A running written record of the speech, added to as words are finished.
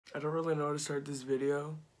I don't really know how to start this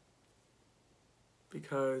video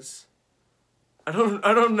because I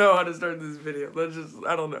don't know how to start this video.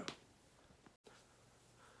 I don't know.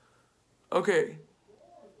 Okay,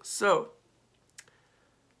 so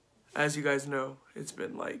as you guys know, it's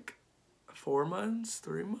been like 4 months,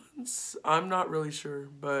 3 months. I'm not really sure,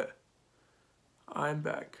 but I'm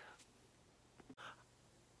back.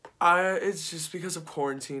 It's just because of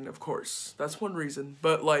quarantine, of course. That's one reason.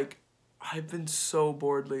 But like, I've been so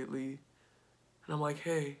bored lately. And I'm like,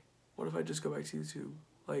 hey, what if I just go back to YouTube?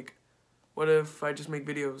 Like, what if I just make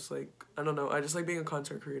videos? Like, I don't know. I just like being a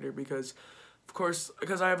content creator because, of course,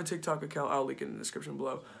 because I have a TikTok account. I'll link it in the description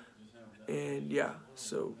below. And yeah,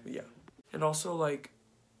 so yeah. And also, like,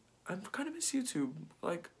 I kind of miss YouTube.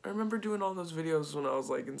 Like, I remember doing all those videos when I was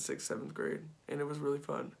like in 6th, 7th grade. And it was really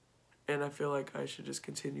fun. And I feel like I should just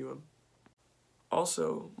continue them.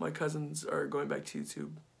 Also, my cousins are going back to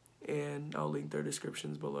YouTube, and I'll link their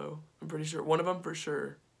descriptions below. I'm pretty sure, one of them for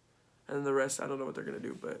sure, and the rest, I don't know what they're gonna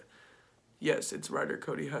do, but yes, it's Ryder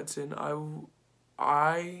Cody Hudson. I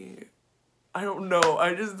don't know,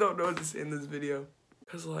 I just don't know what to say in this video,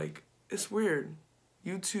 because like, it's weird.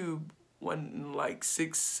 YouTube, when in like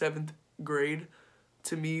 6th, 7th grade,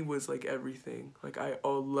 to me was like everything. Like, I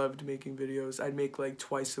loved making videos. I'd make like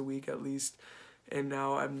twice a week at least. And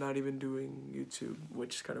now I'm not even doing YouTube,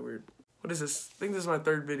 which is kind of weird. What is this? I think this is my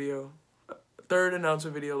third video. Third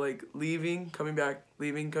announcement video, like leaving, coming back,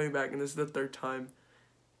 and this is the third time.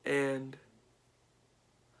 And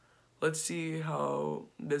let's see how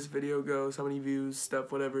this video goes, how many views,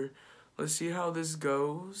 stuff, whatever. Let's see how this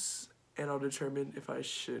goes, and I'll determine if I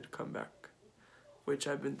should come back, which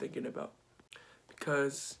I've been thinking about.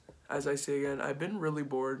 Because, as I say again, I've been really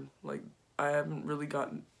bored. Like, I haven't really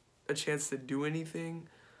gotten a chance to do anything.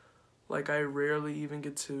 Like, I rarely even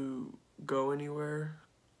get to go anywhere.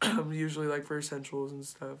 I'm usually like for essentials and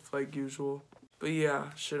stuff, like usual. But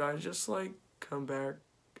yeah, should I just like come back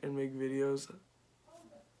and make videos?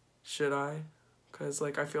 Should I? Because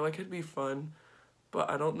like, I feel like it'd be fun.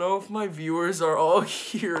 But I don't know if my viewers are all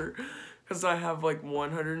here. Because I have like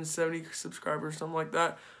 170 subscribers, something like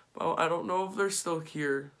that. But I don't know if they're still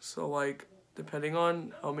here. So like, depending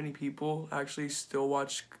on how many people actually still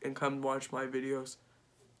watch and come watch my videos,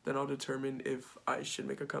 then I'll determine if I should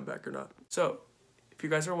make a comeback or not. So, if you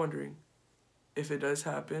guys are wondering, if it does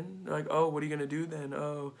happen, like, oh, what are you gonna do then?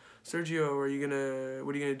 Oh, Sergio, what are you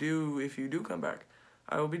gonna do if you do come back?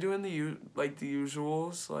 I will be doing the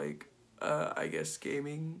usuals, like, I guess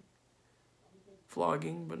gaming,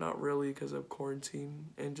 vlogging, but not really because of quarantine,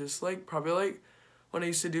 and just like probably like when I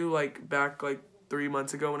used to do like back like 3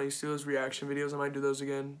 months ago when I used to do those reaction videos. I might do those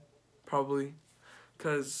again, probably,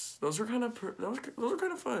 because those were kind of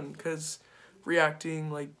fun. Because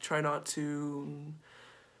reacting, like try not to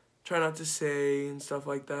say and stuff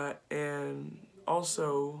like that. And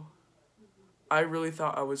also, I really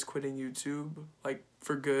thought I was quitting YouTube like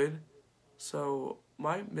for good, so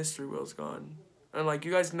my mystery wheel's gone. And like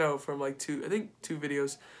you guys know from like two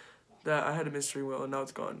videos that I had a mystery wheel and now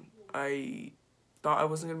it's gone. I thought I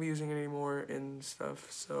wasn't gonna be using it anymore and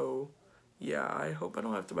stuff, so yeah, I hope I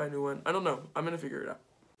don't have to buy a new one. I don't know, I'm gonna figure it out.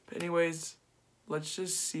 But anyways, let's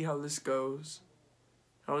just see how this goes.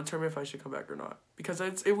 I'll determine if I should come back or not, because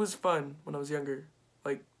it was fun when I was younger,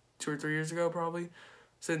 like 2 or 3 years ago probably,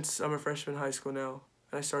 since I'm a freshman in high school now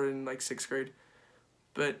and I started in like 6th grade.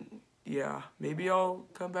 But yeah, maybe I'll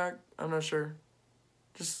come back, I'm not sure.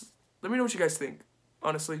 Just let me know what you guys think,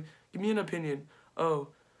 honestly. Give me an opinion. Oh,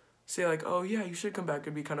 say like, oh yeah, you should come back,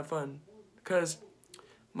 it'd be kind of fun. Because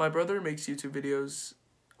my brother makes YouTube videos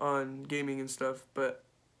on gaming and stuff, but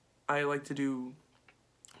I like to do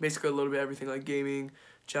basically a little bit of everything, like gaming,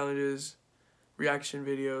 challenges, reaction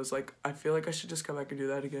videos. Like, I feel like I should just come back and do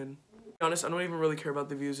that again. To be honest, I don't even really care about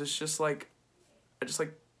the views. It's just like, I just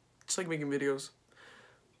like making videos.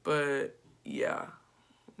 But yeah,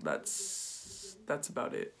 that's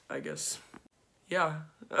about it, I guess. Yeah,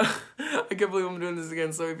 I can't believe I'm doing this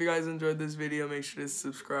again. So if you guys enjoyed this video, make sure to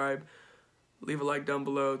subscribe, leave a like down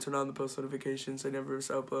below, turn on the post notifications so I never miss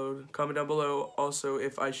an upload. Comment down below also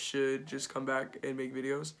if I should just come back and make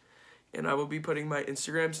videos. And I will be putting my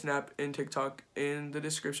Instagram, Snap, and TikTok in the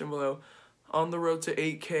description below. On the road to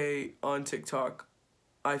 8K on TikTok.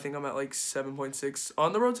 I think I'm at like 7.6.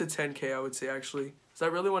 On the road to 10K, I would say, actually. Because I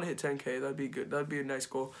really want to hit 10K. That'd be good. That'd be a nice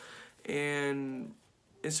goal. And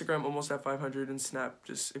Instagram almost at 500, and Snap,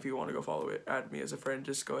 just if you want to go follow it, add me as a friend,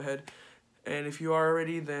 just go ahead. And if you are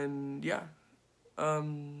already, then yeah. I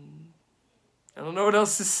don't know what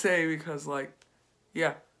else to say because, like,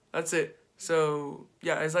 yeah, that's it. So,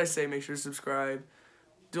 yeah, as I say, make sure to subscribe,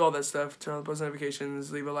 do all that stuff, turn on the post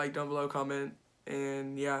notifications, leave a like down below, comment,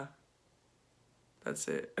 And yeah, that's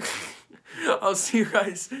it. I'll see you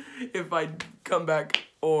guys if I come back,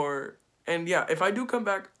 and yeah, if I do come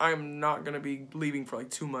back, I'm not gonna be leaving for like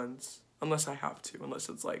 2 months unless I have to,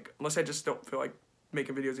 unless I just don't feel like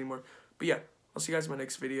making videos anymore. But yeah, I'll see you guys in my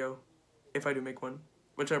next video if I do make one,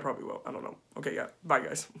 which I probably will. I don't know. Okay, yeah, bye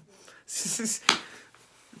guys.